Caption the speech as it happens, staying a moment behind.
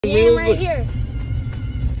Yeah, right here.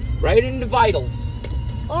 Right in the vitals.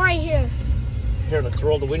 Or right here. Here, let's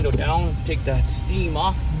roll the window down, take that steam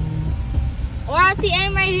off. Or at the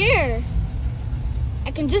end right here.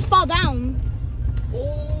 I can just fall down.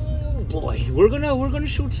 Oh boy, we're gonna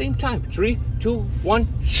shoot same time. 3, 2, 1,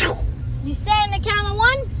 shoo! You set in the count of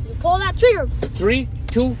 1, you pull that trigger. 3,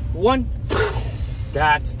 2, 1.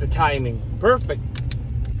 That's the timing. Perfect.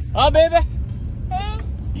 Oh, baby. Hey.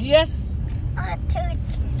 Yes.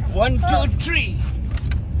 1, 2, 3.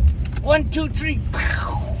 1, 2, 3.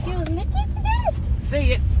 She was Mickey today? Say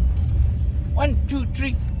it. 1, 2,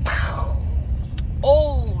 3.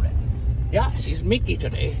 Oh, yeah, she's Mickey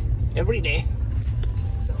today. Every day.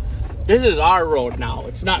 This is our road now.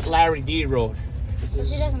 It's not Larry D road.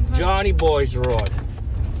 This is Johnny Boy's road.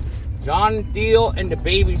 John, Theo, and the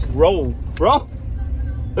baby's road, bro.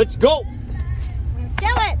 Let's go.